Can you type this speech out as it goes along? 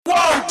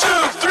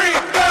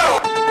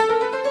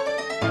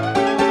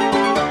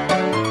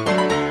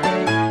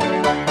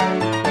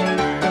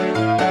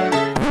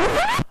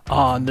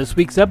On this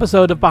week's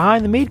episode of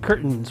Behind the Meat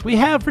Curtains, we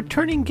have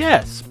returning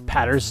guests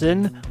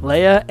Patterson,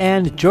 Leia,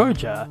 and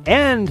Georgia,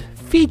 and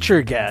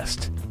feature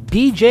guest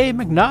BJ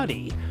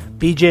McNaughty.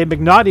 BJ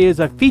McNaughty is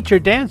a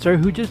featured dancer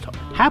who just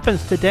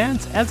happens to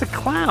dance as a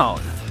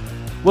clown.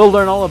 We'll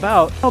learn all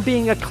about how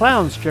being a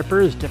clown stripper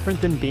is different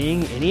than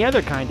being any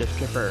other kind of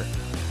stripper.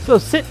 So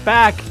sit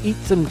back, eat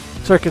some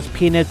circus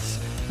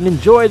peanuts, and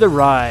enjoy the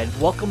ride.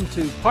 Welcome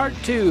to part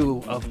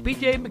 2 of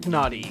BJ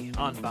McNaughty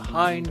on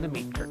Behind the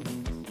Meat Curtains.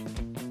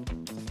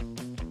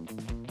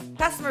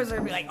 Customers are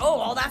gonna be like, "Oh,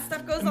 all that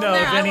stuff goes on no,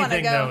 there. if I want to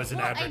anything, go." though, it's an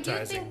I do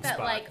advertising think that,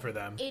 spot for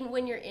them.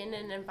 when you're in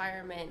an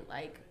environment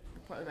like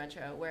Portland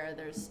Metro, where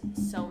there's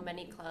so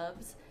many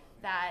clubs,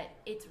 that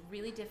it's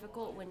really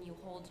difficult when you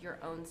hold your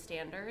own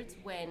standards.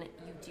 When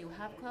you do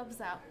have clubs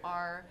that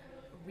are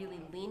really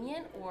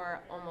lenient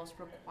or almost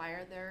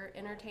require their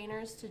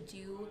entertainers to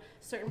do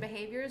certain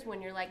behaviors,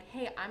 when you're like,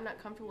 "Hey, I'm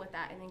not comfortable with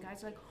that," and then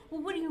guys are like,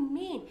 "Well, what do you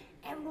mean?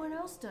 Everyone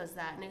else does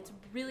that," and it's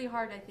really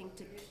hard, I think,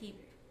 to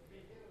keep.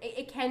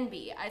 It can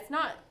be. It's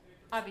not.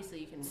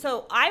 Obviously, you can.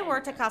 So I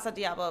worked at Casa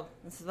Diablo.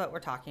 This is what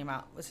we're talking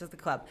about, which is the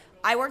club.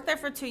 I worked there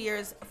for 2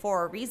 years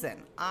for a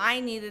reason.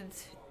 I needed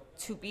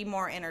to be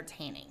more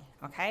entertaining.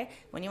 Okay,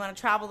 when you want to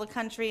travel the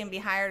country and be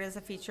hired as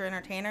a feature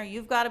entertainer,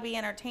 you've got to be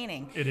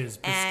entertaining. It is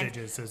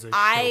prestigious as a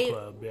show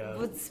club. Yeah. I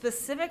would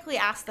specifically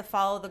ask to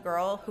follow the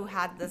girl who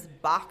had this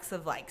box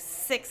of like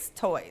 6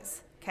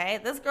 toys. Okay,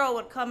 this girl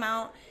would come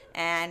out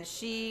and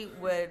she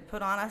would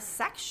put on a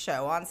sex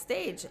show on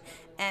stage.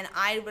 And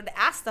I would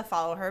ask to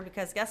follow her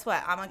because guess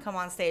what? I'm going to come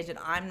on stage and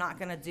I'm not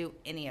going to do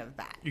any of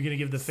that. You're going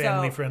to give the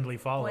family-friendly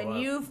follow-up. When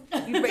you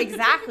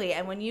exactly.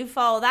 And when you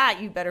follow that,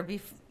 you better be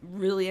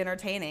really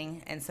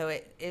entertaining. And so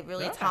it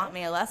really taught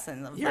me a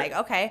lesson of like,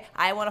 okay,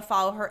 I want to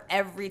follow her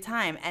every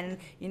time. And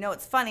you know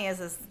what's funny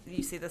is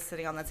you see this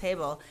sitting on the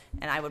table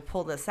and I would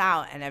pull this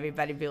out and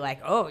everybody would be like,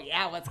 oh,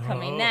 yeah, what's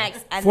coming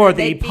next? And for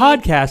the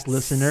podcast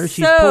listener,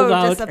 she's pulled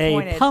out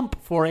disappointed. A pump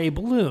for a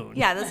balloon.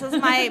 Yeah, this is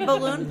my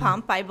balloon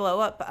pump. I blow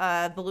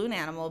up balloon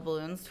animal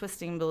balloons,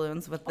 twisting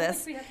balloons with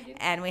this.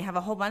 And we have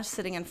a whole bunch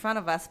sitting in front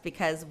of us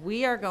because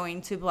we are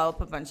going to blow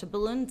up a bunch of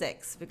balloon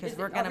dicks because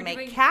we're going to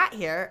make Kat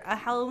here a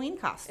Halloween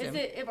costume.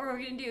 Are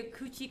we going to do a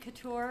Coochie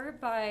Couture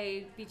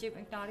by BJ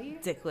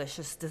McNaughty?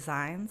 Dicklicious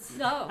Designs.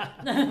 No.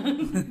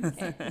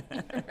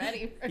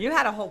 Ready. You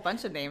had a whole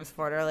bunch of names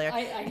for it earlier.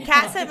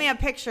 Kat sent me a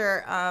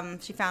picture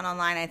she found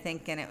online, I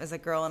think, and it was a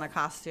girl in a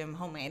costume,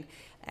 homemade,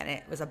 and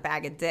it was a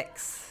bag of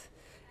dicks.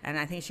 And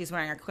I think she's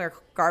wearing a clear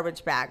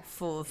garbage bag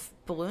full of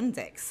balloon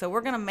dicks. So we're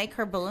going to make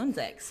her balloon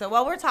dicks. So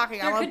while we're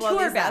talking, I'm going to blow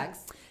these bags.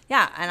 up.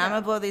 Yeah, and I'm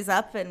going to blow these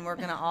up, and we're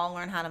going to all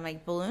learn how to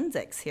make balloon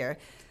dicks here.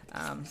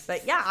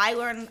 But yeah,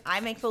 I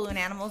make balloon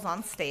animals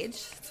on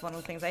stage. It's one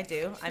of the things I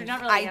do. You're not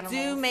really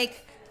animals.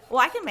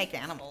 I can make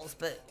animals,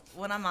 but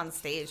when I'm on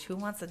stage, who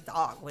wants a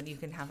dog when you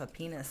can have a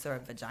penis or a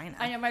vagina?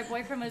 I know, my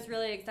boyfriend was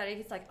really excited.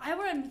 He's like, I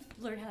want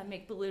to learn how to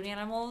make balloon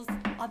animals.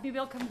 Maybe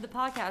I'll come to the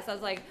podcast. I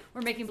was like,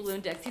 we're making balloon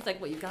dicks. He's like,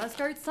 well, you got to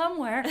start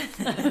somewhere.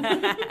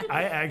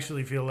 I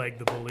actually feel like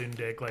the balloon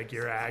dick, like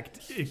your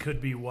act, it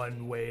could be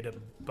one way to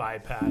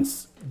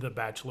bypass the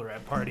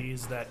bachelorette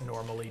parties that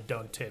normally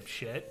don't tip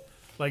shit.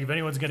 Like, if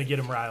anyone's going to get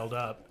them riled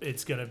up,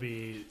 it's going to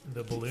be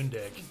the balloon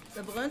dick.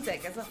 The balloon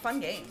dick is a fun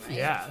game, right?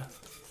 Yeah.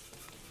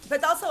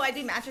 But also, I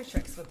do magic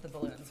tricks with the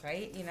balloons,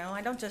 right? You know,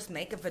 I don't just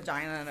make a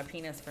vagina and a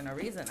penis for no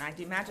reason. I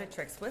do magic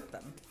tricks with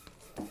them.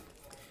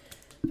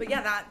 But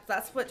yeah,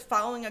 that's what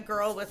following a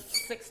girl with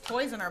 6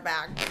 toys in her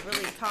bag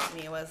really taught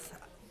me was,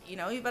 you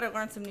know, you better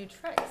learn some new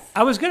tricks.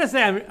 I was going to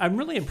say, I'm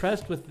really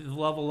impressed with the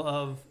level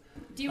of...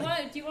 Do you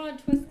want to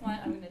twist one?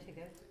 I'm going to take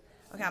it.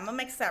 Okay, I'm going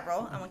to make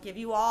several. I'm going to give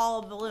you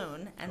all a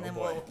balloon, and then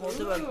we're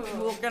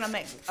going to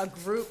make a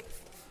group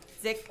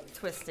dick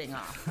twisting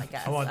off, I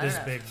guess. I want this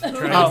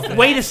big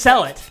way to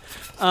sell it.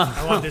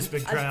 I want this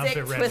big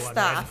triumphant red twist one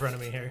right in off. front of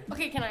me here.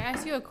 Okay, can I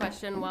ask you a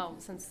question? Well,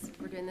 since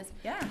we're doing this,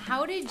 Yeah.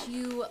 How did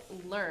you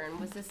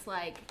learn? Was this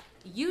like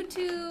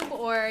YouTube,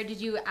 or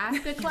did you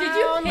ask a clown?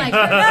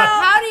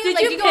 How did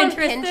you go on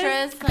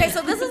Pinterest? Okay,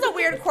 so this is a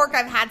weird quirk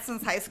I've had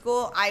since high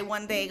school. I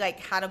one day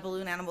had a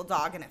balloon animal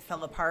dog and it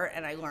fell apart,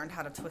 and I learned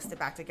how to twist it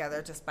back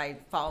together just by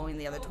following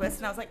the other twist.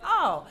 And I was like,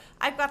 oh,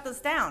 I've got this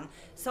down.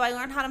 So I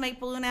learned how to make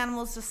balloon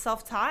animals just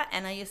self-taught,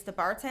 and I used to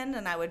bartend,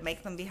 and I would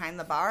make them behind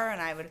the bar,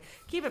 and I would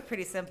keep it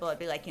pretty simple. It'd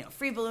be like, you know,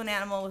 free balloon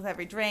animal with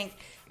every drink.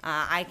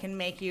 I can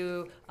make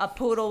you a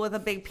poodle with a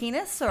big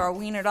penis or a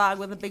wiener dog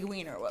with a big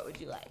wiener. What would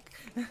you like?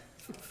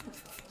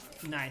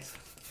 Nice.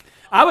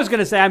 I was going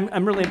to say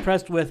I'm really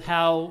impressed with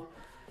how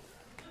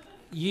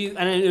you,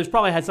 and it was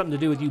probably had something to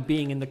do with you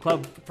being in the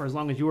club for as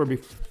long as you were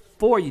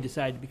before you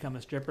decided to become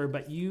a stripper,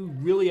 but you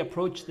really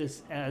approach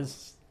this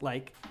as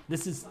like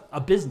this is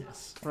a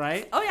business,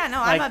 right? Oh yeah,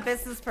 no, I'm a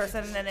business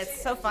person, and it's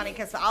so funny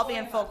because I'll be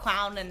in full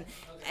clown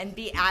and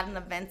be at an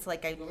event.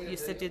 Like I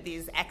used to do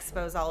these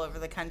expos all over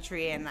the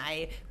country, and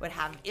I would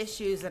have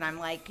issues, and I'm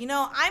like, you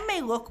know, I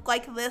may look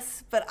like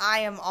this, but I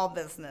am all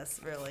business,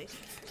 really.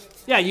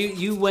 Yeah,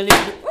 you went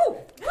into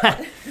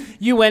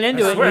You went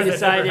into it swear and you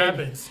that never decided,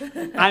 happens.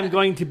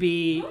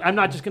 I'm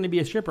not just going to be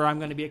a stripper, I'm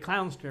going to be a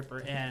clown stripper,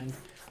 and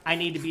I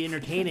need to be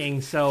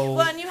entertaining, so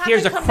Well, and you have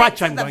here's to a commit crutch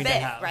to I'm the going bit, to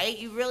have. right?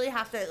 You really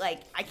have to,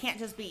 like, I can't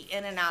just be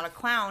in and out of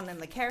clown in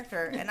the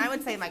character. And I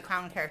would say my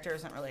clown character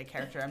isn't really a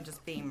character. I'm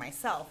just being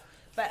myself.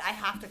 But I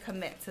have to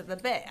commit to the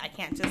bit. I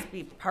can't just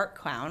be part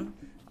clown.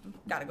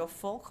 I've got to go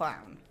full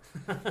clown.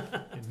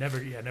 Never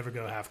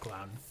go half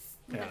clown.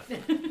 Yeah.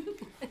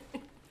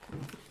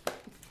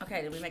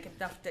 Okay, did we make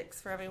enough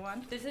dicks for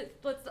everyone? Let's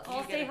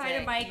all You get say a hi to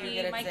dick. Mikey. You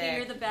get a Mikey, dick.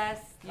 you're the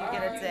best. You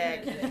get a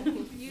dick.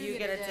 You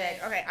get a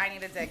dick. Okay, I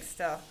need a dick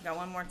still. Got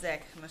one more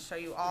dick. I'm going to show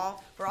you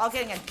all. We're all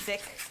getting a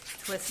dick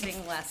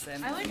twisting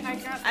lesson. I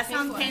grabbed That the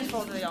sounds pink one.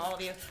 painful to all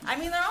of you. I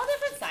mean, they're all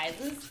different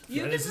sizes. You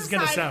Yeah, can this is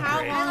gonna decide sound how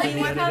great. long Like you they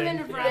want. come in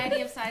a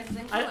variety of sizes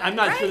and colors. I'm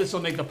not sure Right? this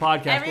will make the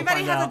podcast. Everybody we'll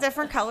find has out. a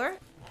different color.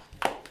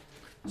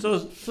 So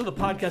the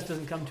podcast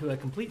doesn't come to a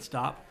complete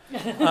stop.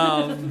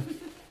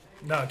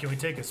 No, can we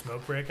take a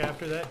smoke break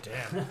after that?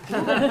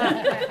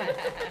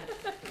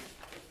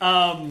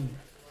 Damn.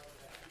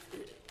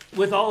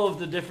 With all of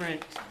the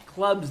different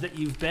clubs that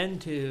you've been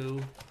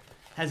to,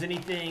 has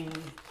anything...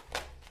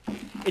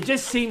 It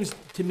just seems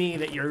to me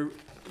that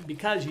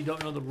because you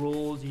don't know the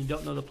rules, you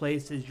don't know the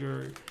places,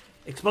 you're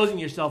exposing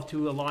yourself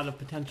to a lot of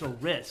potential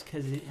risk.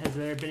 Has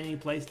there been any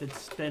place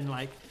that's been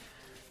like,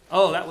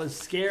 oh, that was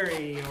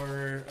scary,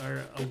 or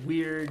a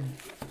weird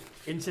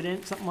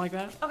incident, something like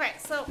that? Okay,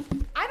 so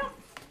I don't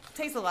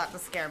takes a lot to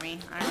scare me.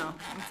 I know,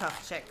 I'm a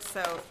tough chick,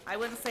 so I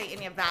wouldn't say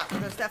any of that, but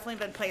there's definitely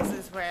been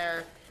places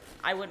where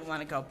I wouldn't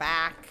want to go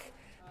back.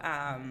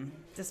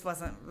 Just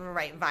wasn't the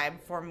right vibe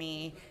for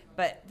me.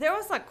 But there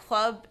was a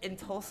club in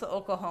Tulsa,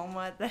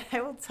 Oklahoma that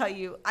I will tell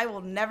you I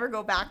will never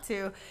go back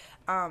to.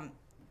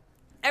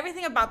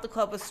 Everything about the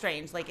club was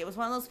strange. Like, it was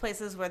one of those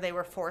places where they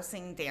were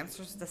forcing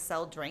dancers to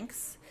sell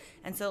drinks.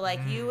 And so, like,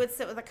 you would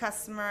sit with a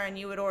customer and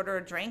you would order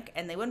a drink,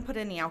 and they wouldn't put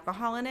any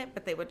alcohol in it,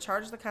 but they would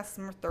charge the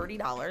customer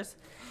 $30.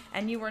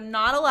 And you were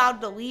not allowed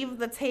to leave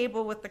the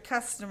table with the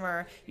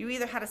customer. You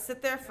either had to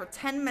sit there for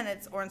 10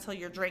 minutes or until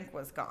your drink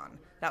was gone.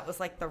 That was,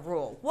 like, the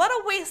rule. What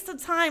a waste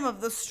of time, of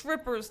the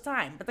stripper's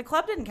time. But the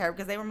club didn't care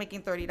because they were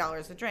making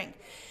 $30 a drink.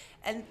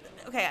 And,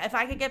 okay, if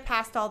I could get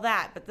past all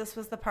that, but this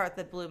was the part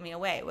that blew me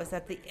away, was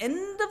at the end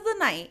of the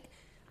night,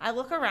 I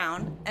look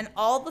around, and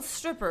all the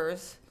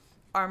strippers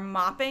are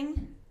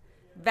mopping,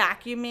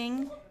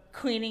 vacuuming,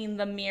 cleaning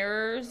the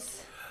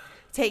mirrors,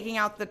 taking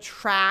out the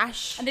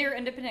trash. And they were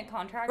independent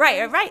contractors?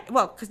 Right.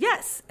 Well, 'cause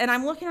yes. And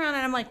I'm looking around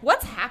and I'm like,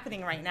 what's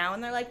happening right now?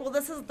 And they're like, well,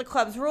 this is the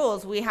club's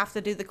rules. We have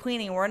to do the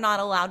cleaning. We're not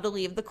allowed to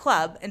leave the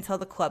club until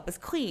the club is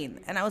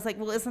clean. And I was like,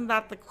 well, isn't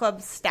that the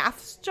club's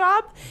staff's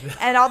job?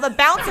 And all the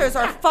bouncers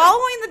are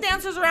following the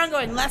dancers around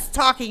going, less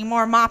talking,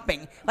 more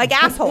mopping. Like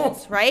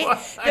assholes, right?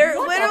 They're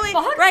literally,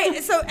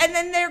 right. So, and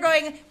then they're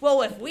going,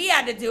 well, if we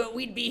had to do it,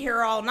 we'd be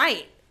here all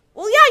night.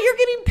 Well, yeah, you're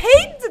getting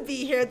paid to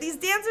be here. These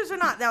dancers are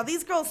not. Now,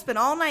 these girls spend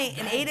all night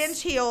in 8-inch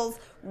heels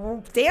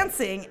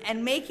dancing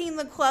and making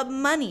the club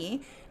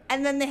money,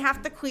 and then they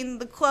have to clean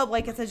the club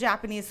like it's a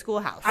Japanese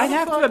schoolhouse. I'd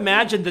have to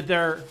imagine that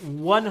they're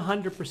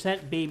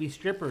 100% baby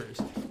strippers,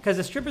 because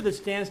a stripper that's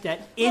danced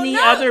at any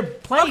other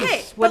place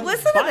Okay, but wouldn't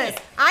listen to buy this.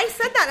 it. I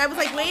said that. I was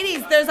like,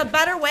 ladies, there's a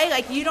better way.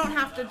 Like, you don't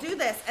have to do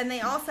this. And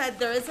they all said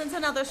there isn't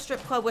another strip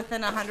club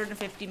within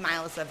 150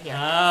 miles of here.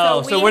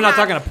 Oh, so we're not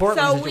talking a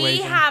Portland So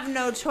situation. we have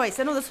no choice.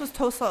 I know this was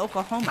Tulsa,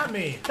 Oklahoma. I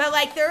mean- But,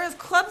 like, there is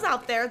clubs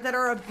out there that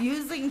are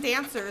abusing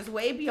dancers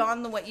way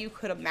beyond what you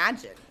could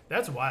imagine.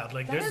 That's wild.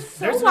 Like, is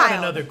there's so not wild.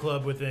 another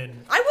club within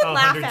I would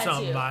laugh 100 at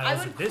something you. miles I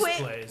of would this quit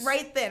place.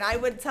 right then. I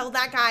would tell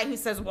that guy who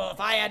says, well,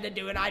 if I had to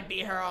do it, I'd be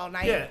here all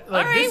night. Yeah,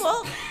 like all right, this-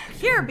 well,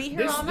 here, be here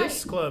This all night.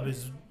 this club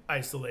is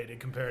isolated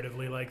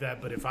comparatively like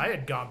that, but if I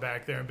had gone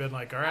back there and been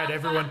like, all right,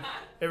 everyone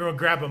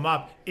grab a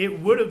mop, it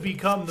would have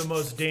become the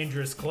most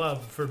dangerous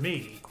club for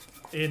me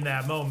in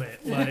that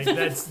moment. Like,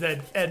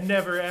 and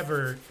never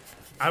ever.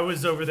 I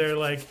was over there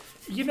like,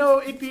 you know,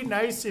 it'd be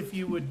nice if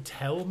you would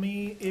tell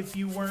me if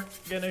you weren't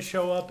gonna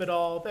show up at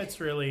all.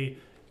 That's really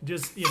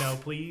just, you know,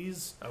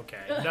 please. Okay,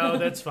 no,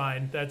 that's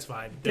fine. That's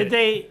fine. Did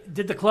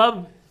the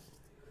club,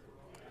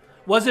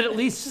 was it at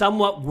least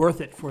somewhat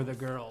worth it for the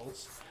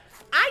girls?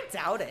 I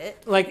doubt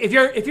it. Like, if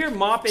you're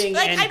mopping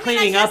Like, and I mean,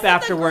 cleaning I guess up that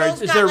the afterwards,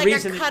 girls is got, there a like,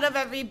 reason? a cut of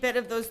every bit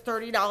of those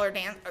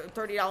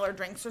 $30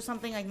 drinks or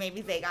something? Like,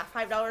 maybe they got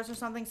 $5 or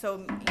something.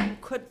 So you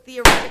could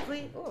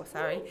theoretically. Oh,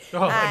 sorry.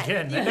 Oh,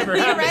 again, you that could never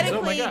happens.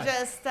 Oh my theoretically God.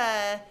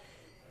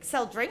 just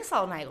sell drinks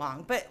all night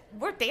long. But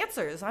we're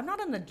dancers. I'm not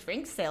in the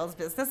drink sales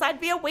business.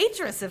 I'd be a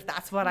waitress if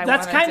that's what I want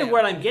That's to kind of do.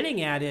 what I'm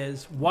getting at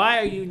is, why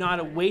are you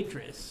not a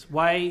waitress?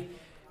 Why,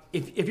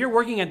 if you're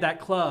working at that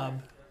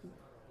club,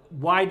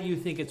 why do you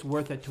think it's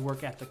worth it to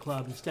work at the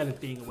club instead of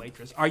being a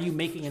waitress? Are you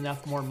making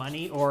enough more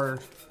money, or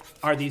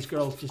are these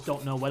girls just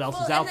don't know what else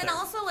is out and then there?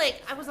 also,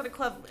 like, I was at a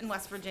club in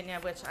West Virginia,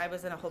 which I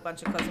was in a whole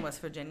bunch of clubs in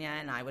West Virginia,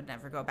 and I would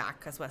never go back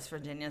because West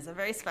Virginia is a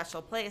very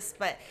special place.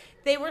 But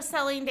they were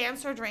selling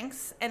dancer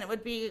drinks, and it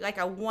would be like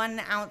a 1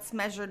 ounce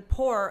measured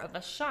pour of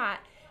a shot,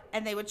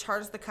 and they would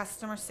charge the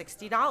customer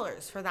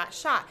 $60 for that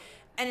shot.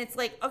 And it's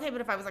like, okay,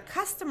 but if I was a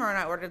customer and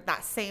I ordered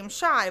that same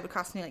shot, it would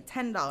cost me like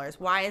 $10.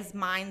 Why is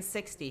mine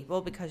 $60?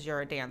 Well, because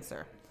you're a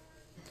dancer.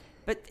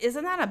 But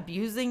isn't that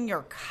abusing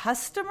your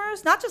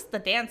customers? Not just the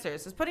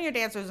dancers. It's putting your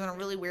dancers in a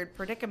really weird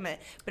predicament,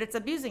 but it's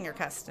abusing your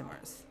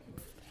customers.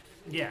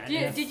 Yeah.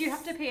 Did you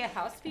have to pay a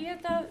house fee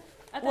at that?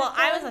 Well,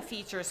 I was a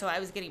feature, so I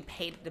was getting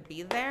paid to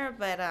be there.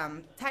 But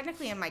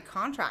technically in my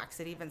contracts,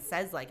 it even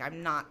says, like,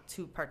 I'm not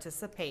to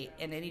participate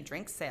in any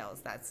drink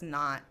sales. That's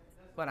not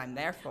what I'm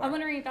there for. I'm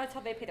wondering if that's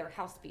how they pay their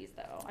house fees,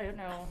 though. I don't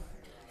know.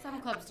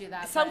 Some clubs do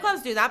that. Some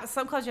clubs do that, but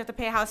some clubs you have to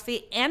pay a house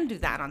fee and do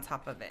that on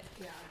top of it.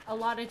 Yeah. A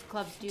lot of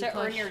clubs do To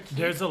earn push. your keep.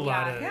 There's a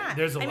lot of Yeah.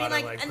 there's a I lot mean,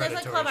 like, of like and there's a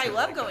predatory club I shit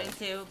love like going that.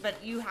 to,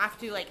 but you have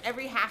to, like,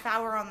 every half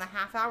hour on the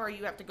half hour,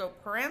 you have to go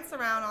prance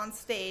around on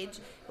stage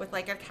with,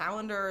 like, a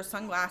calendar or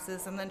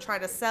sunglasses and then try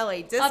to sell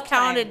a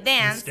discounted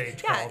dance. The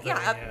stage yeah, call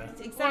yeah,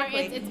 thing,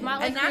 exactly. Or it's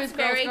Motley And Crue's that's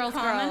very girls,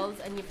 common. girls,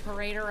 and you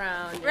parade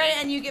around. Right,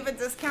 and you give a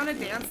discounted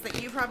dance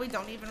that you probably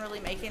don't even really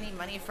make any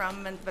money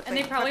from, but And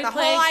they probably but the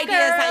play whole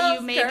idea is that you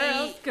girls,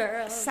 maybe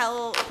girls.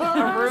 sell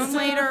a room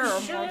later or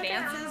more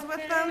dances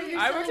with them.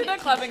 I worked at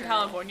a club in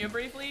California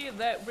briefly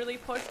that really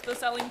pushed the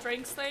selling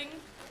drinks thing.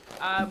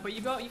 But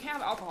you can't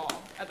have alcohol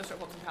at the strip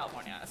clubs in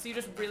California, so you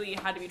just really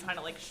had to be trying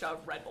to like shove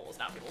Red Bulls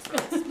down people's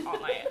throats all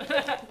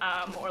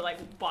night, or like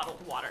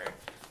bottled water,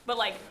 but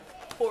like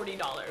 $40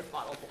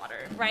 bottled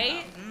water,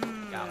 Right?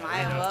 Yeah.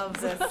 I love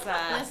this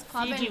This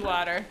club Fiji in-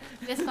 water.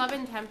 This club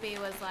in Tempe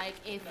was like,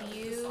 if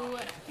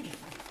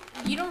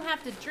you don't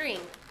have to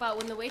drink, but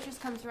when the waitress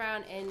comes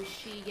around and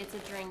she gets a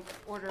drink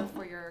order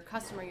for your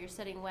customer you're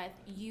sitting with,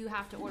 you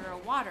have to order a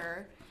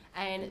water.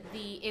 And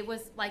it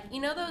was like,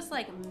 you know those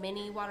like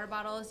mini water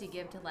bottles you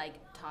give to like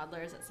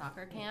toddlers at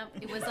soccer camp?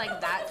 It was like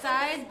that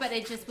size, but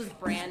it just was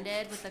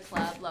branded with the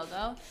club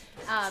logo.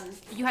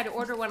 You had to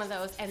order one of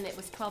those, and it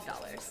was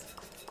 $12.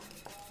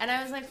 And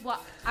I was like,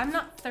 well, I'm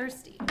not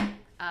thirsty.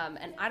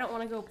 And I don't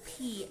want to go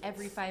pee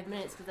every 5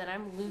 minutes because then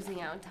I'm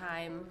losing out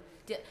time.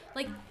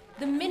 Like,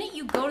 the minute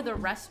you go to the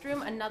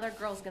restroom, another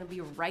girl's going to be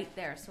right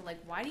there. So, like,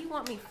 why do you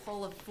want me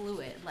full of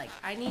fluid? Like,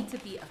 I need to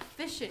be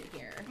efficient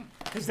here.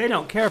 Because they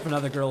don't care if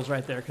another girl's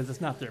right there because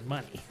it's not their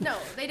money. No,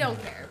 they don't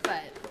care.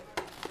 But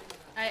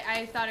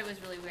I thought it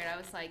was really weird. I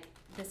was like,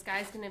 this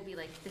guy's going to be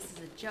like, this is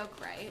a joke,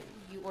 right?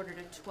 You ordered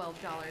a $12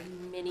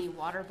 mini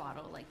water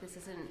bottle. Like, this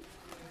isn't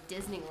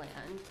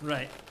Disneyland.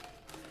 Right.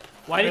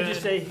 Why did you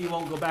say he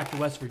won't go back to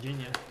West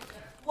Virginia?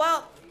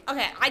 Well,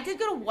 okay, I did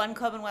go to one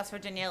club in West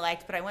Virginia I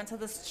liked, but I went to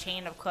this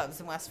chain of clubs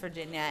in West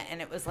Virginia,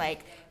 and it was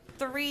like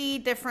 3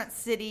 different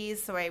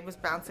cities, so I was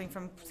bouncing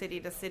from city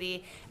to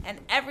city, and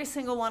every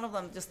single one of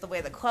them, just the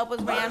way the club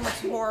was ran was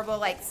horrible.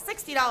 Like,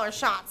 $60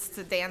 shots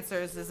to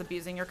dancers is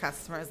abusing your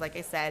customers, like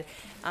I said.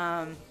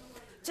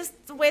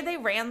 Just the way they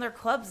ran their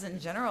clubs in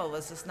general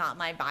was just not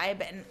my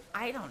vibe, and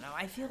I don't know.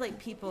 I feel like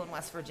people in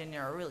West Virginia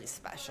are really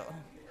special.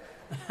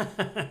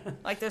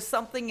 Like, there's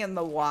something in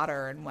the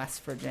water in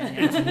West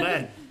Virginia. It's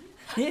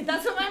lead.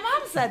 That's what my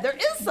mom said. There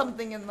is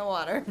something in the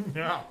water.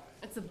 Yeah.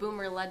 It's a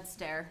boomer lead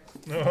stare.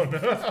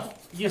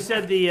 You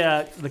said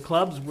the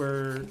clubs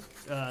were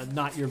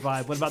not your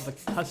vibe. What about the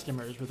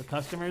customers? Were the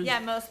customers? Yeah,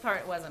 most part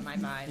it wasn't my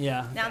vibe.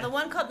 Yeah. Now, the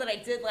one club that I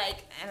did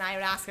like, and I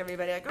would ask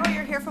everybody, like, oh,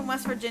 you're here from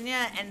West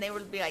Virginia? And they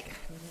would be like,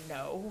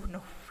 no,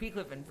 we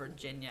live in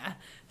Virginia.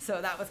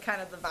 So that was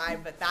kind of the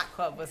vibe, but that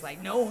club was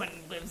like, no one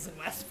lives in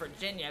West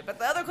Virginia. But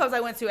the other clubs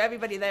I went to,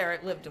 everybody there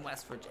lived in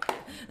West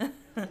Virginia.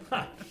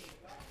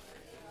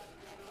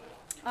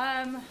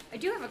 I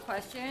do have a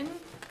question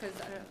because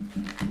I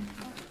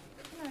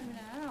don't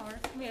know.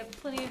 We have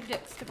plenty of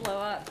dicks to blow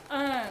up.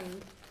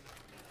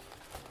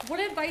 What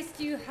advice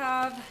do you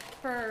have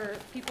for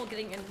people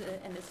getting into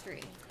the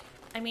industry?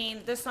 I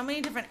mean, there's so many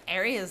different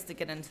areas to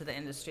get into the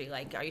industry.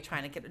 Like, are you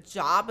trying to get a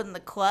job in the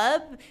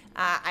club?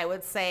 I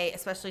would say,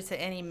 especially to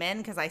any men,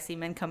 because I see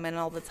men come in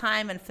all the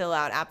time and fill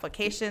out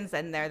applications,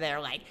 and they're there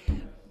like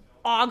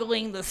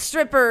ogling the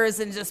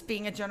strippers and just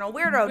being a general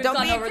weirdo. We've Don't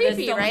gone be over this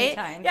creepy, so many right?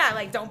 times. Yeah,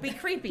 like, don't be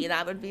creepy.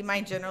 That would be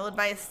my general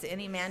advice to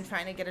any man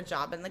trying to get a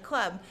job in the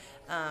club.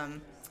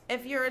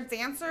 If you're a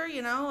dancer,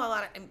 you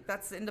know,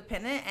 that's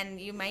independent, and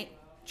you might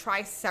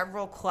try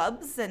several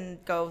clubs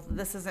and go,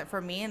 this isn't for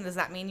me. And does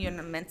that mean you're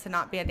meant to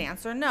not be a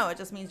dancer? No, it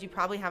just means you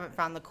probably haven't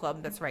found the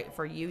club that's right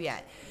for you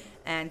yet.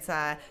 And,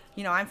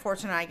 you know, I'm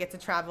fortunate I get to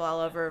travel all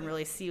over and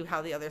really see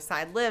how the other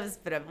side lives.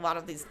 But a lot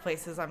of these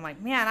places, I'm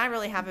like, man, I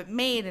really haven't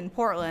made in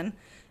Portland,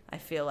 I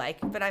feel like.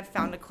 But I've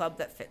found a club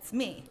that fits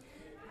me.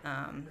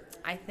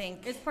 I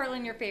think... Is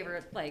Portland your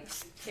favorite, like,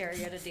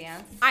 area to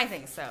dance? I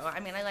think so. I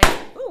mean, I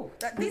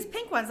like... these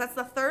pink ones. That's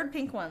the third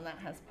pink one that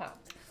has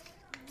popped.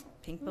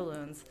 Pink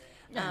balloons.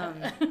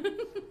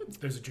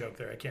 There's a joke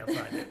there. I can't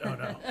find it. Oh,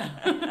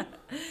 no.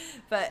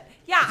 But,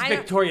 yeah, It's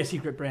Victoria's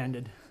Secret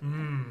branded.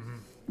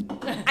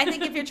 I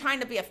think if you're trying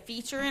to be a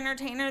feature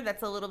entertainer,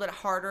 that's a little bit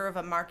harder of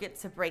a market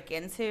to break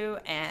into.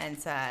 And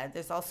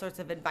there's all sorts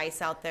of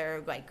advice out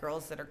there, like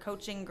girls that are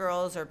coaching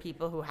girls or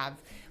people who have,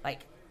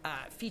 like,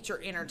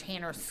 feature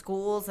entertainer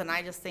schools, and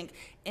I just think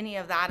any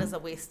of that is a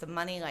waste of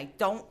money. Like,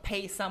 don't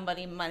pay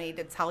somebody money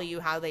to tell you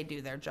how they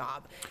do their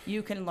job.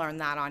 You can learn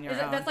that on your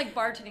own. That's like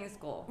bartending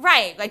school.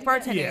 Right, like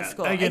bartending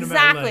school. I get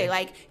Exactly.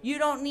 Like, you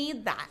don't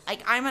need that.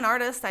 Like, I'm an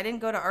artist. I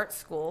didn't go to art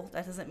school.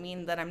 That doesn't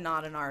mean that I'm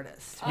not an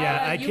artist.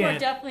 Yeah, I you can't. are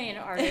definitely an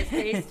artist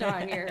based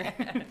on your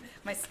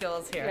My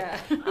skills here.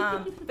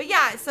 Yeah. But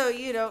yeah, so,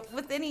 you know,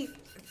 with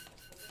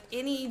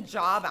any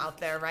job out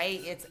there,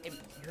 right,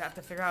 you have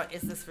to figure out,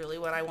 is this really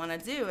what I want to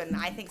do? And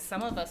I think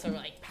some of us are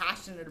like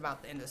passionate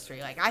about the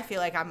industry. Like, I feel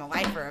like I'm a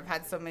lifer. I've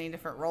had so many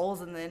different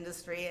roles in the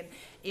industry, and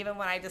even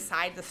when I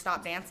decide to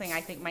stop dancing,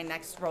 I think my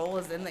next role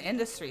is in the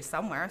industry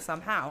somewhere,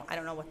 somehow. I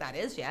don't know what that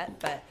is yet,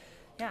 but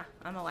yeah,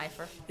 I'm a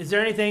lifer. Is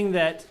there anything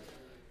that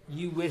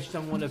you wish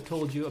someone would have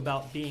told you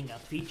about being a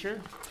feature?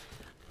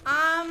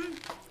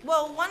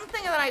 Well, one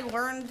thing that I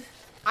learned,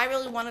 I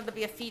really wanted to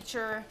be a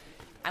feature.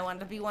 I wanted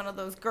to be one of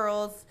those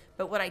girls,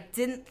 but what I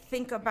didn't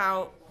think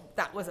about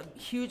that was a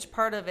huge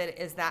part of it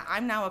is that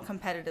I'm now a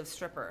competitive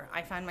stripper.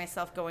 I find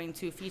myself going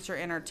to feature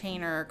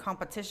entertainer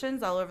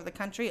competitions all over the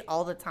country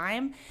all the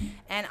time.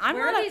 And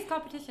Where are these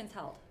competitions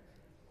held?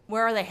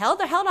 Where are they held?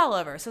 They're held all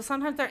over. So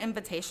sometimes they're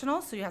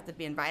invitational, so you have to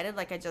be invited.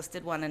 Like I just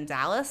did one in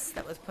Dallas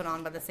that was put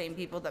on by the same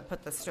people that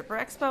put the Stripper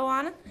Expo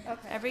on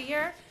every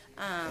year.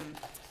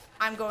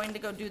 I'm going to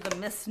go do the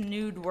Miss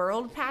Nude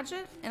World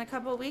pageant in a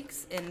couple of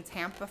weeks in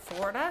Tampa,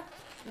 Florida.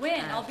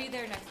 When? I'll be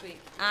there next week.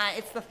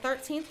 It's the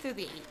 13th through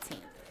the 18th.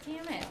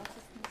 Damn it.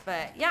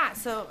 But yeah,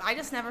 so I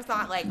just never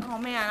thought like, oh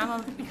man, I'm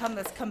going to become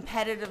this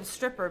competitive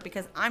stripper,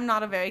 because I'm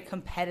not a very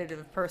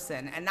competitive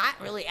person. And that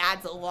really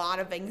adds a lot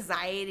of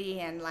anxiety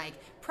and like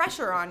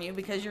pressure on you,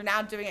 because you're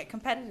now doing it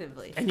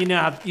competitively. And you know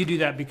how you do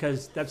that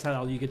because that's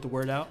how you get the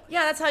word out?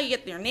 Yeah, that's how you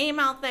get your name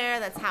out there.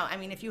 That's how, I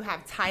mean, if you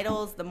have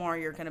titles, the more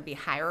you're going to be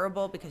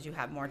hireable because you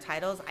have more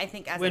titles. I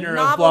think as Winner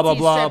a of blah, novelty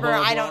blah, blah, stripper,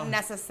 blah, I blah. don't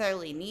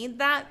necessarily need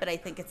that, but I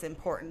think it's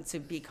important to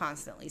be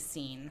constantly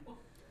seen.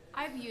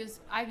 I've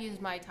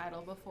used my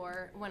title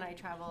before when I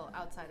travel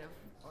outside of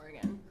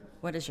Oregon.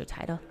 What is your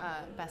title?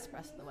 Best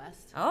Breast of the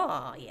West.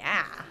 Oh,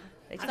 yeah.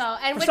 So,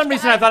 and For some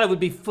reason, I thought it would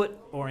be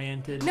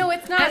foot-oriented. No,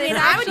 it's not. I mean, It's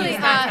I would actually,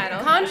 use that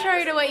title.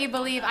 contrary to what you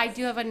believe, I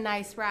do have a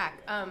nice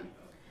rack.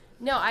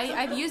 No,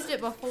 I've used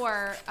it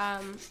before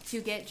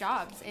to get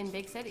jobs in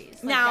big cities.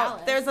 Like Now,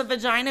 Dallas. there's a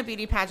vagina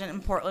beauty pageant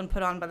in Portland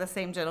put on by the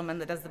same gentleman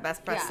that does the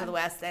Best Breasts Yeah. of the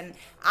West, and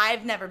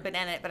I've never been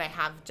in it, but I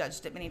have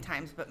judged it many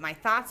times. But my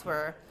thoughts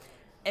were,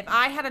 if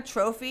I had a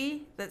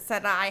trophy that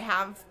said I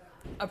have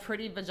a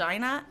pretty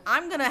vagina,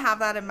 I'm going to have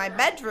that in my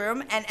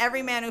bedroom, and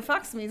every man who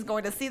fucks me is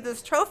going to see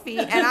this trophy,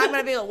 and I'm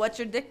going to be like, what's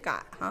your dick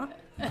got, huh?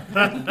 Yeah,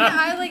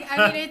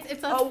 I mean,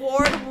 it's a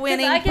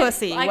Award-winning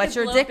pussy. What's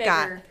your dick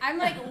got? I'm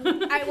like,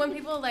 when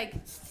people like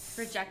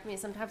reject me,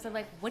 sometimes I'm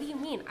like, what do you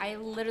mean? I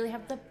literally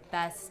have the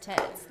best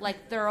tits.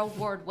 Like, they're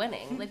award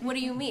winning. Like, what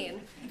do you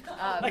mean?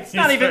 Like,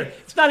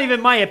 it's not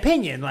even my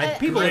opinion. Like,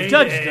 people have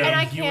judged them. And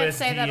I can't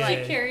say that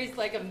like Carries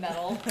like a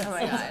medal. Oh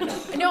my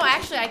god. No,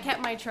 actually, I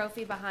kept my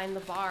trophy behind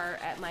the bar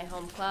at my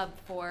home club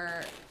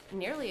for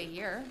nearly a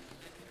year.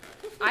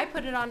 I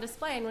put it on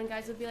display, and when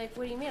guys would be like,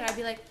 what do you mean? I'd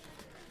be like,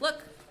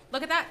 look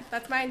at that.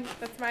 That's mine.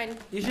 That's mine.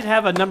 You should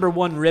have a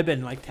 #1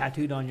 ribbon like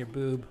tattooed on your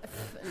boob.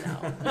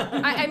 No.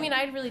 I mean,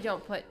 I really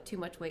don't put too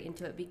much weight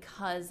into it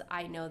because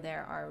I know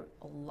there are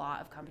a lot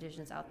of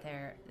competitions out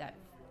there that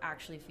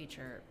actually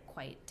feature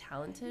quite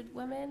talented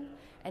women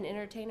and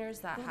entertainers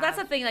that have... That's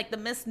the thing, like the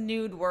Miss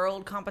Nude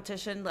World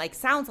competition, like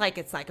sounds like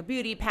it's like a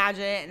beauty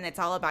pageant and it's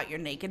all about your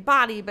naked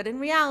body, but in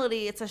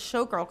reality, it's a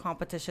showgirl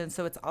competition,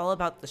 so it's all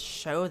about the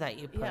show that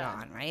you put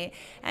on, right?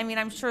 I mean,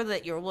 I'm sure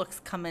that your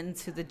looks come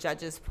into the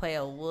judges' play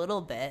a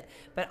little bit,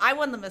 but I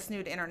won the Miss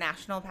Nude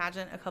International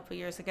pageant a couple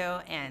years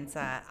ago, and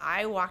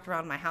I walked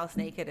around my house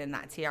naked in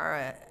that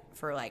tiara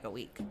for like a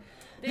week.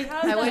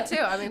 I would too.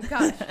 I mean,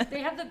 gosh.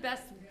 They have the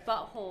best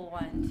butthole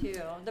one too.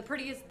 The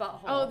prettiest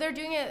butthole. Oh, they're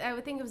doing it. I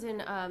would think it was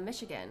in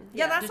Michigan.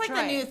 Yeah, that's Detroit.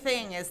 like the new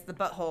thing is the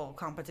butthole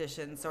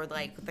competitions, or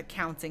like the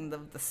counting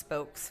the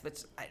spokes, which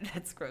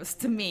that's gross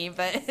to me.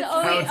 But the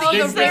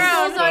Counting the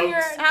barrels on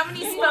your... how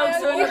many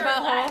spokes are in your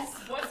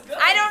butthole?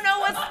 I don't know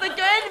what's the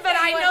good, but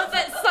I know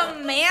that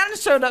some man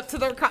showed up to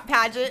their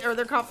pageant or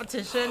their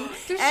competition, and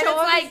it's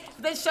like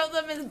they showed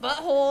them his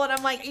butthole, and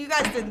I'm like, you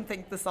guys didn't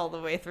think this all the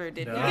way through,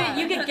 did No.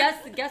 you? You could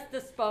guess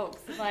the spokes,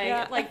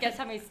 like guess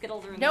how many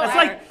Skittles are in No,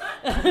 there.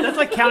 That's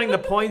like counting the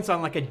points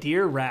on like a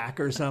deer rack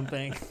or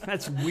something.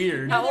 That's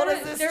weird. How old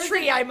is There's this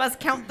tree? I must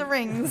count the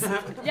rings.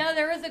 Yeah,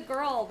 there was a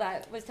girl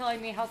that was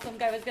telling me how some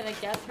guy was gonna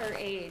guess her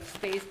age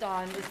based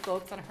on the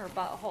spokes on her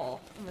butthole.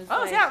 And was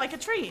Oh, yeah, like a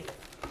tree.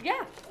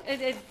 Yeah,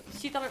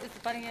 she thought it was the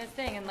funniest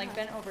thing and like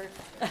bent over.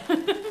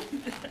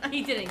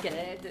 He didn't get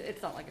it.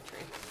 It's not like a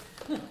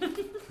tree.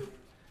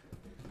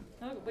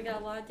 Oh, we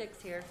got a lot of dicks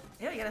here.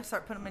 Yeah, you gotta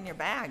start putting them in your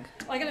bag.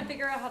 Well, I gotta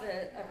figure out how to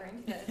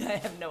arrange this. I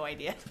have no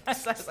idea.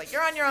 So I was like,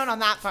 you're on your own on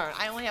that part.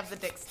 I only have the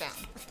dicks down.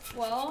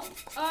 Well,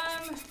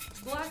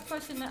 the last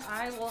question that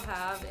I will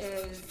have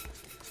is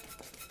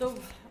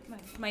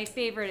my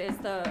favorite is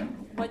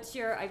what's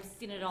your I've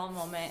seen it all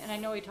moment, and I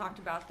know we talked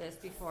about this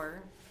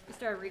before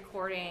started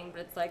recording,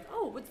 but it's like,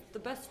 oh, what's the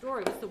best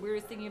story? What's the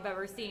weirdest thing you've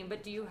ever seen?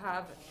 But do you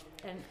have,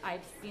 and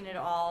I've seen it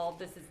all,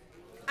 this is...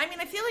 I mean,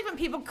 I feel like when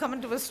people come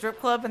into a strip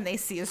club and they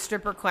see a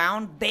stripper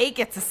clown, they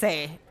get to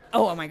say,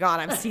 oh my God,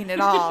 I've seen it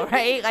all,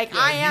 right? Like,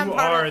 I am you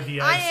part are of,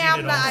 the I I've am seen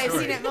it the all I've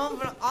story. seen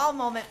it all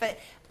moment. But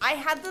I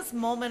had this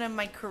moment in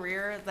my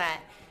career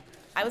that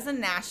I was in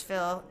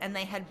Nashville and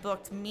they had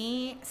booked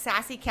me,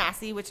 Sassy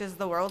Cassie, which is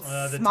the world's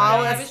The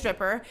smallest tiny-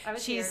 stripper. I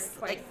was here She's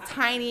twice. like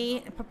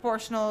tiny,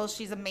 proportional.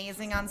 She's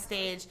amazing on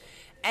stage.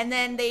 And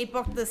then they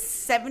booked this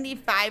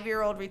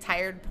 75-year-old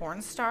retired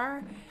porn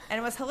star. And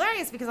it was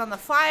hilarious because on the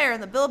flyer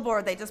and the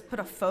billboard, they just put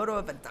a photo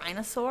of a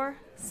dinosaur.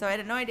 So I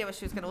had no idea what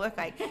she was going to look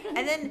like.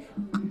 And then,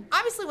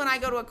 obviously, when I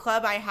go to a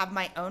club, I have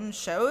my own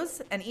shows.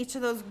 And each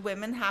of those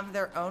women have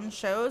their own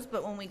shows.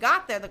 But when we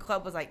got there, the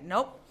club was like,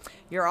 nope,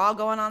 you're all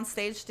going on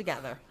stage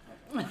together.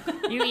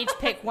 You each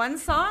pick one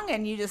song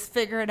and you just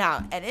figure it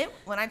out. And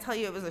when I tell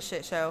you it was a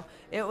shit show,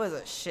 it was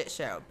a shit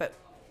show. But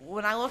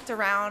when I looked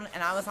around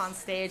and I was on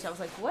stage, I was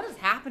like, what is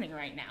happening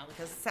right now?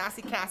 Because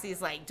Sassy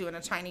Cassie's like doing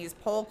a Chinese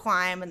pole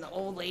climb and the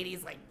old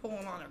lady's like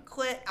pulling on her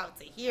clit out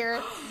to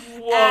here.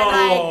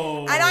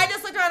 Whoa. And I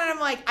just looked around and I'm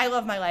like, I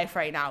love my life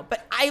right now.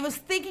 But I was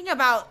thinking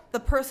about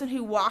the person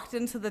who walked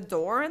into the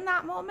door in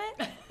that moment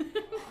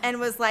and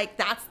was like,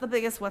 that's the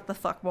biggest what the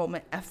fuck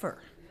moment ever.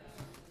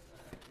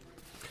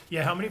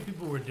 Yeah, how many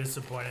people were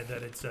disappointed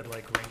that it said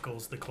like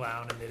Wrinkles the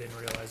Clown and they didn't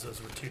realize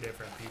those were two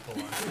different people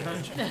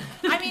on stage?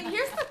 I mean,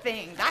 here's the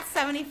thing. That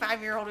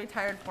 75-year-old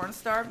retired porn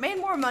star made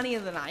more money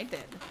than I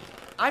did.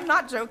 I'm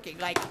not joking.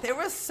 Like, there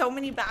were so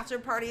many bachelor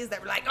parties that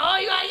were like, oh,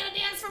 you gotta get a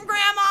dance from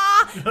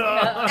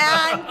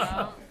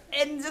grandma.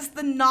 and just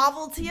the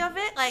novelty of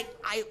it, like,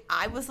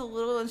 I was a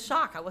little in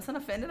shock. I wasn't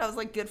offended. I was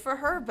like, good for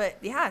her. But,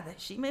 yeah,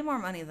 she made more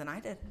money than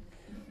I did.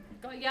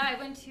 Yeah, I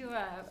went to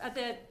at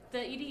the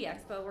ED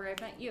Expo where I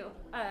met you.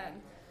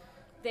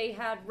 They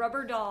had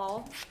Rubber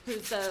Doll,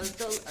 who's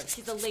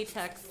she's a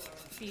latex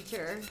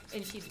feature,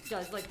 and she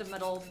does like the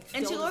metal.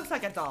 And she looks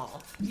like a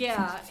doll.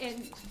 Yeah,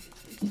 and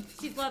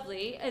she's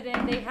lovely. And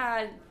then they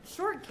had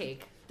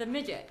Shortcake, the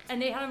midget,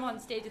 and they had him on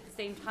stage at the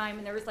same time.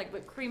 And there was like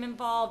whipped cream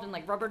involved, and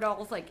like Rubber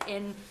Doll's like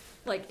in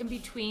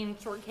between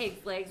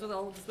Shortcake's legs with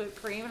all this whipped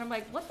cream. And I'm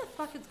like, what the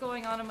fuck is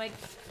going on? I'm like,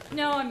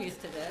 no, I'm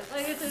used to this.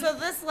 Like, So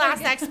this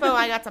last expo,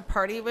 I got to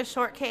party with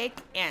Shortcake,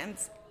 and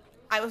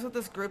I was with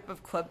this group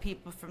of club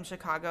people from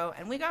Chicago,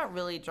 and we got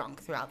really drunk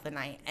throughout the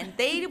night. And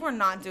they were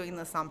not doing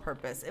this on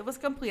purpose. It was a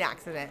complete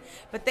accident.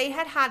 But they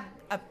had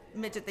a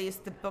midget they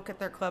used to book at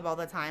their club all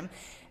the time,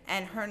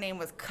 and her name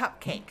was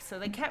Cupcake. So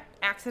they kept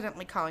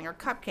accidentally calling her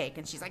Cupcake,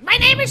 and she's like, my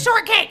name is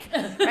Shortcake,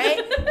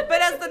 right?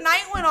 But as the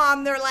night went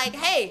on, they're like,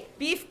 hey,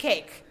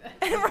 Beefcake.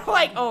 And we're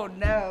like, oh,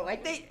 no.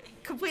 Like,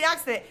 complete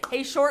accident.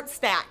 Hey, Short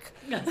Stack.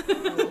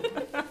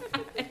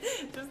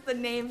 Just the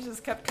names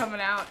just kept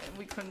coming out, and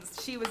we couldn't.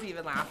 She was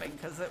even laughing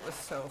because it was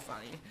so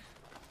funny.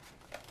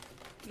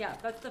 Yeah,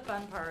 that's the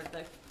fun part of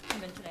the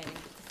convention.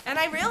 And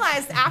I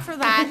realized after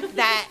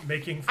that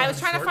Making fun I was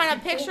trying to of find a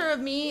short people? picture of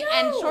me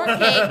and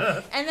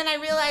Shortcake, and then I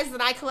realized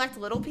that I collect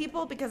little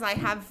people because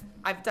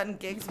I've done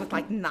gigs with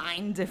like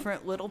 9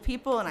 different little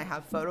people, and I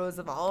have photos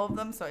of all of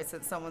them. So I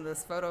sent someone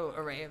this photo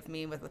array of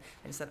me with.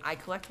 I just said I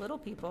collect little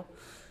people.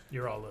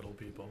 You're all little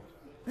people.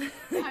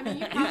 I mean,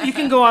 You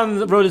can go on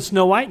the road to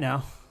Snow White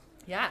now.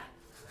 Yeah,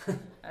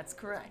 that's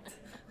correct.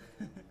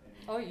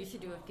 Oh, you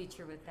should do a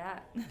feature with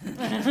that.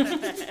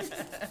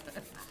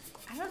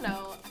 I don't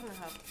know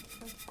how.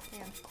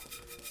 Yeah.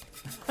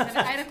 I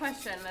had a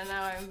question, and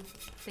now I'm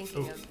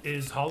thinking Oh, of.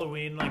 is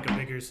Halloween like a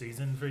bigger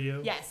season for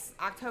you? Yes,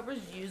 October's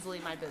usually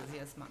my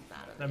busiest month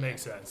out of the That year.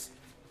 makes sense.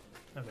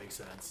 That makes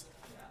sense.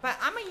 But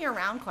I'm a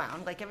year-round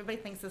clown. Like, everybody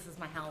thinks this is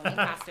my Halloween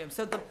costume.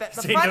 So the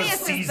Say no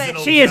funniest is that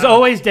seasonal She is job.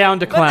 always down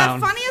to clown.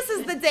 But the funniest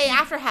is the day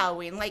after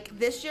Halloween. Like,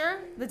 this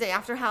year, the day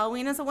after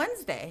Halloween is a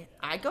Wednesday.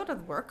 I go to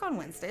work on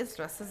Wednesdays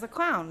dressed as a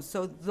clown.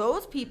 So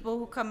those people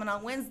who come in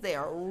on Wednesday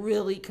are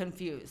really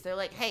confused. They're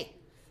like, hey,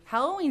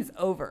 Halloween's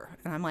over.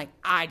 And I'm like,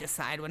 I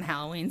decide when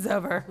Halloween's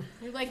over.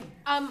 You're like,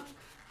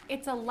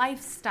 it's a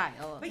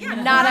lifestyle, But yeah,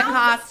 not a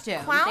clowns-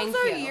 costume. Clowns Thank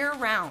are you.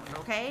 year-round,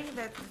 okay?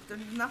 There's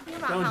nothing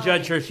about Don't Halloween.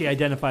 judge her. She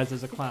identifies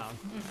as a clown.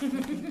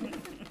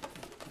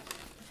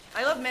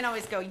 I love men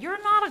always go,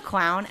 you're not a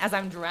clown, as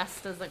I'm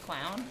dressed as a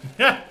clown.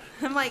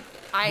 I'm like,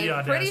 I'm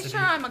pretty audacity. sure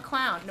I'm a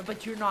clown. No,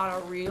 but you're not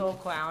a real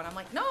clown. I'm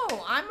like, no,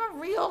 I'm a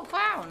real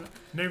clown.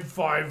 Name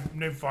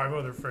five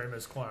other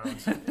famous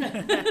clowns.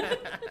 I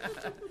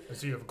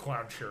see you have a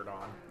clown shirt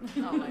on.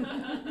 Oh my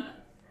God.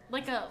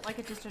 Like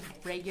a just a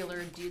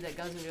regular dude that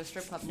goes into a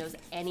strip club knows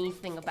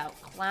anything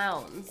about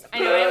clowns. I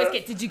know, I always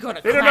get, did you go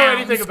to They clown don't know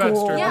anything about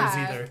school? strippers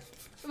Yeah. either.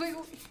 Wait,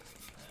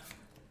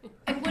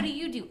 and what do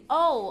you do?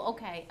 Oh,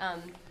 okay.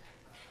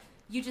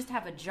 You just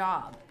have a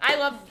job. I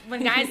love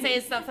when guys say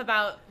stuff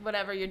about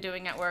whatever you're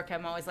doing at work.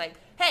 I'm always like,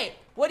 hey,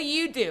 what do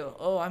you do?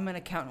 Oh, I'm an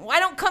accountant. Well, I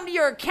don't come to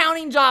your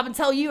accounting job and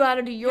tell you how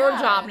to do your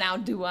Yeah. job now,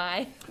 do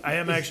I? I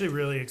am actually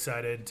really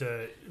excited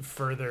to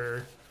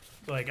further,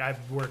 like, I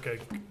work a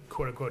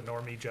quote-unquote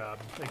normie job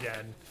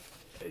again,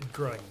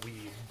 growing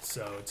weed,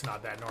 so it's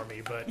not that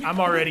normie. But I'm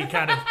already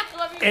kind of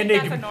Let me think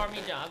that's a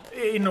normie job.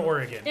 in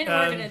Oregon. In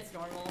Oregon, it's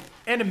normal.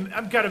 And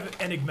I'm kind of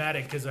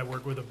enigmatic because I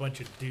work with a bunch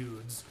of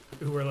dudes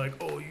who are like,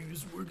 "Oh, you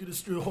used to work at a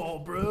strip hall,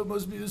 bro. It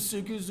must be the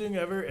sickest thing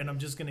ever." And I'm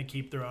just gonna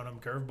keep throwing them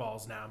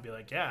curveballs now and be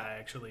like, "Yeah, I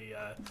actually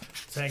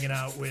was hanging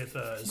out with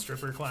a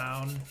stripper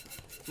clown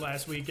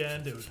last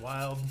weekend. It was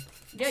wild.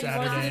 Yeah, you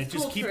wanna see Saturday. this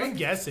Just cool keep trick? them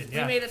guessing.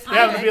 Yeah, made a yeah.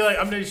 I'm gonna be like,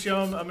 I'm gonna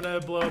show him. I'm gonna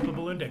blow up a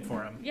balloon dick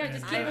for him. Yeah,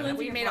 just And, keep balloons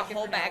we in made your a pocket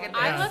whole for bag now of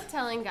on. I Yeah. love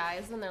telling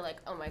guys when they're like,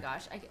 "Oh my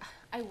gosh,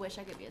 I wish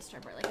I could be a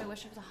stripper. Like I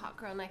wish I was a hot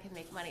girl and I could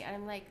make money." And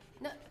I'm like,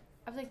 "No."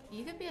 I was like,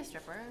 "You could be a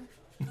stripper.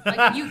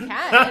 Like you can."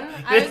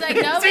 I was like,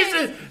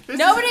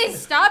 "Nobody's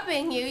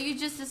stopping you. You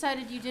just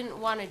decided you didn't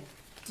want to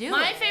do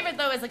My it." favorite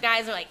though is the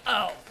guys are like,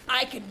 "Oh,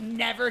 I could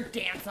never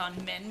dance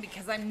on men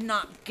because I'm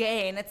not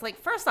gay." And it's like,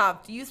 first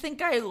off, do you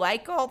think I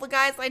like all the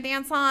guys I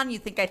dance on? You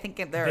think I think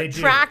they're They do.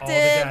 attractive?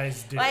 All the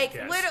guys do, Like,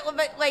 yes. literally,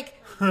 but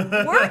like,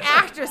 we're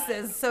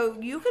actresses, so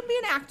you could be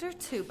an actor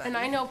too. Buddy. And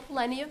I know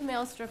plenty of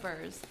male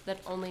strippers that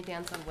only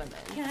dance on women.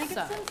 Can I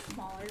get so. some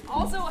smaller?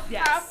 Also,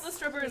 Yes. half the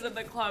strippers in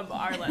the club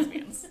are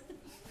lesbians.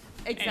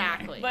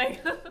 exactly.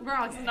 Like,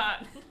 Wrong. it's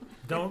not.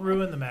 Don't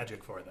ruin the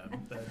magic for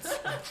them. That's,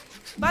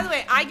 By the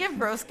way, I give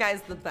gross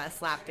guys the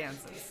best lap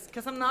dances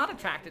because I'm not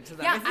attracted to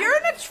them. Yeah, if you're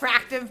an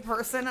attractive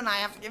person and I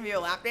have to give you a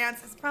lap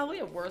dance, it's probably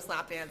a worse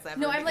lap dance ever.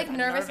 No, I'm like because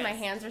nervous. My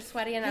hands are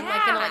sweaty, and I'm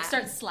like gonna like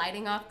start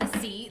sliding off the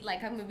seat.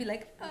 Like I'm gonna be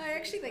like, "Oh, I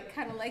actually like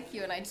kind of like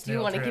you, and I do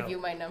Snail want to trail. give you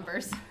my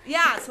numbers."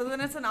 Yeah, so then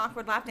it's an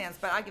awkward lap dance,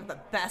 but I give the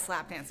best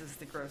lap dances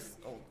to gross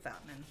old fat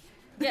men.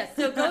 Yes,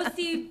 so go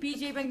see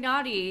BJ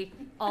McNaughty,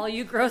 all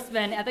you gross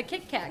men at the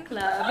Kit Kat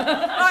Club. Oh,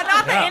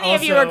 not that Yeah, any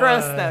of you are also,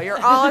 gross, though.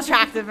 You're all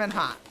attractive and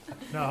hot.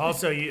 no,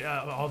 also, you,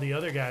 all the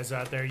other guys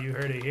out there, you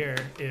heard it here.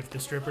 If the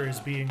stripper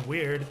is being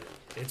weird,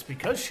 it's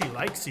because she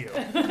likes you.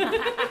 It's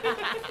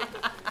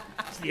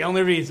the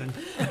only reason.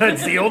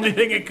 That's the only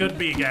thing it could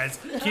be, guys.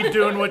 Keep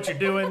doing what you're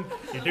doing.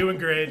 You're doing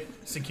great.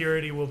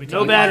 Security will be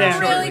telling bad you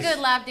answers. shortly. Really good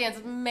lap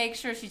dance. Make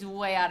sure she's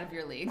way out of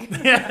your league.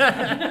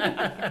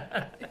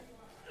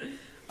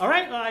 All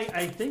right, well,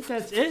 I think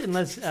that's it,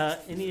 unless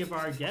any of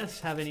our guests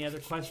have any other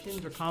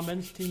questions or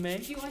comments to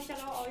make. Do you want to shout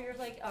out all your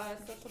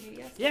social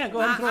media? Yeah, go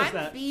ahead and throw us I'm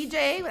that.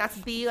 BJ, that's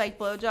B like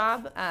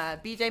blowjob.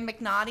 BJ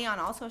McNaughty on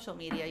all social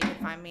media. You can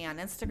find me on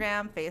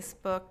Instagram,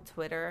 Facebook,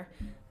 Twitter.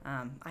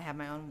 I have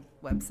my own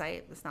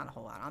website. There's not a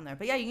whole lot on there.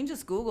 But yeah, you can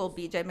just Google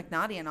BJ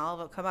McNaughty and all of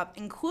it will come up,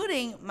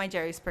 including my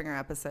Jerry Springer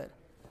episode.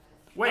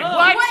 Wait,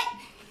 what?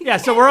 Yeah,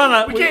 so we're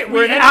on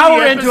we're an end hour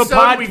the into a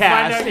episode, we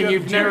find out podcast, you and have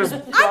you've never. I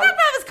thought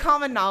that was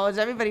common knowledge.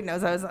 Everybody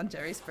knows I was on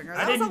Jerry Springer.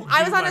 I I was didn't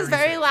I do was on my his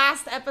very research.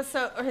 last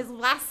episode, or his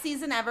last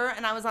season ever,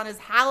 and I was on his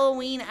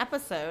Halloween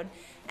episode,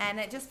 and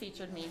it just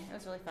featured me. It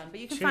was really fun. But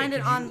you can Shit, find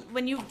it can on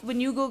when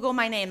you Google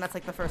my name. That's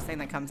like the first thing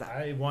that comes up.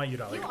 I want you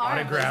to like You are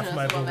a autograph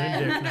my balloon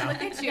businesswoman. dick now.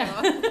 Look at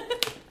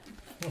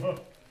you.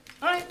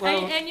 All right,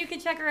 well, And you can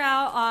check her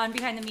out on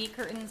Behind the Meat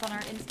Curtains on our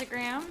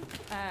Instagram.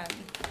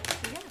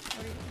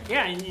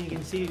 yeah, and you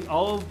can see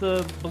all of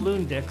the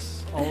balloon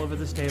dicks all over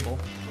this table.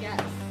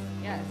 Yes,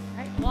 yes. All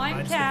right. Well, I'm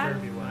Mine's the Kat.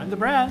 curvy one. I'm the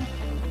Brad.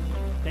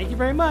 Thank you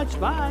very much.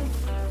 Bye.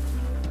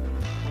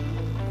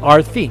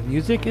 Our theme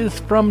music is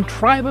from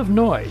Tribe of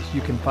Noise.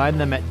 You can find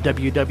them at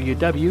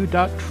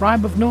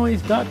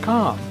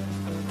www.tribeofnoise.com.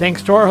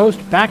 Thanks to our host,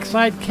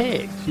 Backside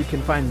Kegs. You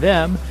can find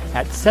them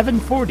at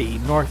 740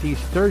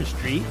 Northeast 3rd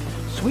Street,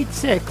 Suite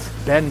 6,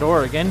 Bend,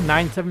 Oregon,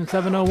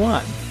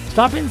 97701.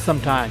 Stop in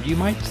sometime. You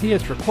might see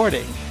us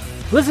recording.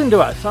 Listen to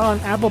us on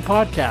Apple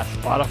Podcasts,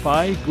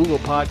 Spotify, Google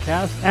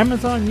Podcasts,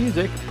 Amazon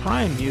Music,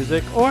 Prime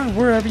Music, or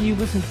wherever you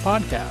listen to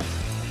podcasts.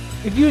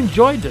 If you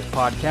enjoyed this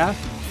podcast,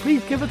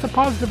 please give us a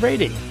positive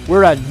rating.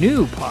 We're a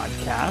new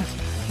podcast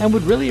and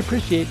would really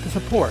appreciate the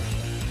support.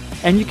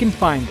 And you can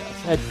find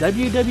us at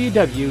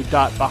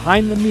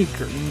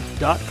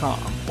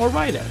www.behindthemeatcurtains.com or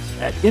write us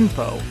at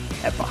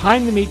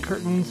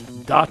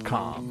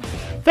info@behindthemeatcurtains.com.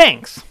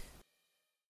 Thanks!